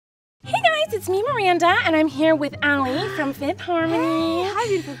guys, it's me, Miranda, and I'm here with Allie from Fifth Harmony. Hi,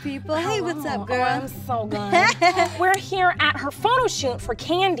 beautiful people. Hey, what's up, girl? Oh, I'm so good. We're here at her photo shoot for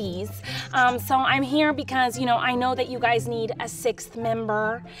Candies. So I'm here because, you know, I know that you guys need a 6th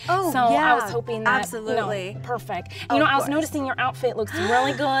member. Oh, so yeah, I was hoping that, absolutely. You know, perfect. You know, I was noticing your outfit looks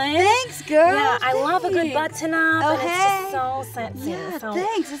really good. Thanks, girl. Yeah, I love a good button up, Oh, and it's just so sexy. Yeah, so,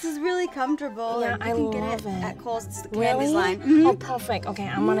 thanks. This is really comfortable. Yeah, and I you can love get it it. at Kohl's. It's the Candies line. Oh, perfect. Okay,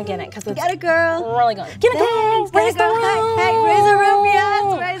 I'm gonna get it because it's Get it, girl. really good. Get it, girl. Raise the room. Hey, raise the room.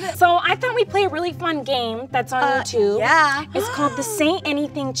 Yes, raise it. So I thought we'd play a really fun game that's on YouTube. Yeah. It's called the Say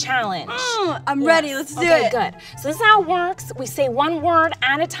Anything Challenge. I'm ready. Let's do Okay, it. good. So this is how it works. We say one word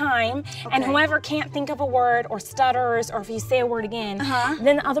at a time, and whoever can't think of a word or stutters, or if you say a word again,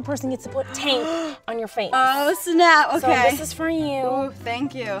 then the other person gets to put tape on your face. Oh, snap. Okay. So this is for you. Ooh,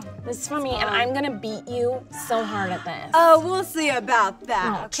 thank you. This is for me, and I'm gonna beat you so hard at this. Oh, we'll see about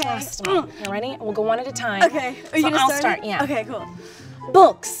that. No, Okay. trust me. You ready? We'll go one at a time. Okay. Are you So gonna I'll start? start. Yeah. Okay, cool.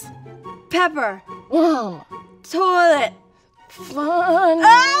 Books. Pepper. Worm. Toilet. Fun. Oh,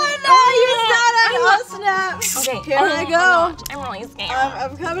 no, you said it. Oh, snap. Okay. Here I go. My gosh, I'm really scared.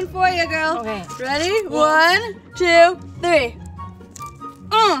 I'm coming for you, girl. Okay. Ready? 1, 2, 3.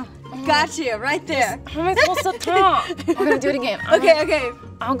 Got you right there. How am I supposed to talk? We're gonna do it again. Okay.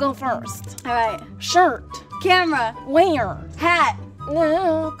 I'll go first. All right. Shirt. Camera. Where? Hat.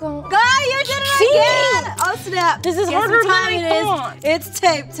 No, go. God, you did it again! Oh, snap. This is Guess harder what than time I it is? thought. It's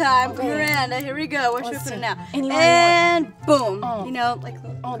tape time. Okay. Miranda, here we go. What should we Let's put see. in now? Any And boom. Oh. You know, like.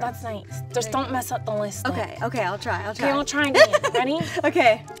 Oh, that's nice. Just don't mess up the list. Okay, I'll try. Okay, we'll try again. Ready?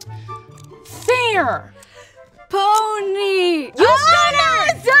 Okay. Fair. Pony. You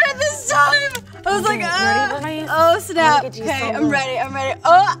I started this time. I was like, ready for this? oh snap. Look at you, Okay, so I'm good. ready.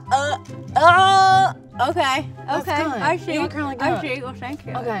 Okay. That's Okay. good. I see. You look really I good. see. Well, thank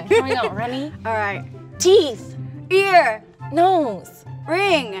you. Okay, here we go. Ready? All right. Teeth. Ear. Nose.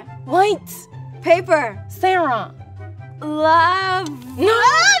 Ring. White. Paper. Sarah. Love. No.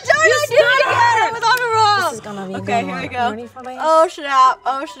 Don't You do it again. stuttered. I was on the roll. This is gonna be a Okay, good here one. we go. Ready for this? Oh snap.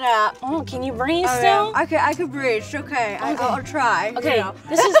 Oh snap. Oh, can you breathe Okay. still? I can breathe. It's okay. I'll try. Okay, You know.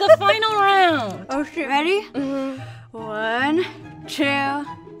 this is the final round. Oh shit. Ready? Mm-hmm. 1, 2,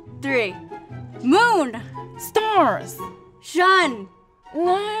 3. Moon. Stars. Sun.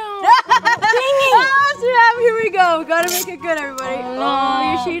 No. Oh snap. Here we go. Gotta make it good, everybody. Oh, Oh,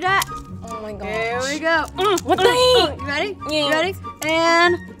 no. you see that? Oh my gosh. Here we go. What the heck? You ready? Yeah. You ready?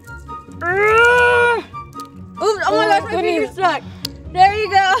 And. Oops, oh my gosh, my goodness. finger's stuck. There you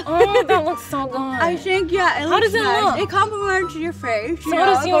go. Oh, that looks so good. I think, yeah, it How looks does it nice. look? It compliments your face. So you what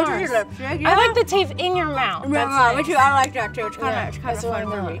know, is it goes to yours? your lipstick, I like the tape in your mouth. Yeah, That's me nice. too. I like that too. It's kind Yeah, of that's fun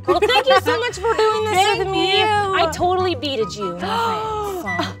what for I me. got. Well, thank you so much for doing this Thank with me. you. I totally beated you. So.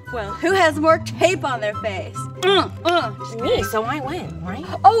 Well, who has more tape on their face? Me, so I win, right?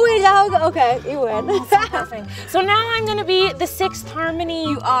 Oh wait, now okay, you win. Perfect. So now I'm gonna be the 6th Harmony.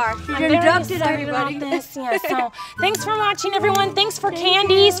 You are. I'm You're very inducted, excited everybody. about this. Yeah, so thanks for watching, everyone. Thanks for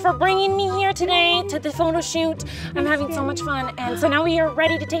Candies for bringing me here today to the photo shoot. I'm having so much fun, and so now we are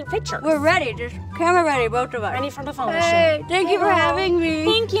ready to take pictures. We're ready. Just camera ready, both of us. Ready for the photo Hey, shoot. thank you for having me.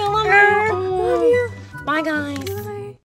 Thank you, love you. Love you. Bye, guys.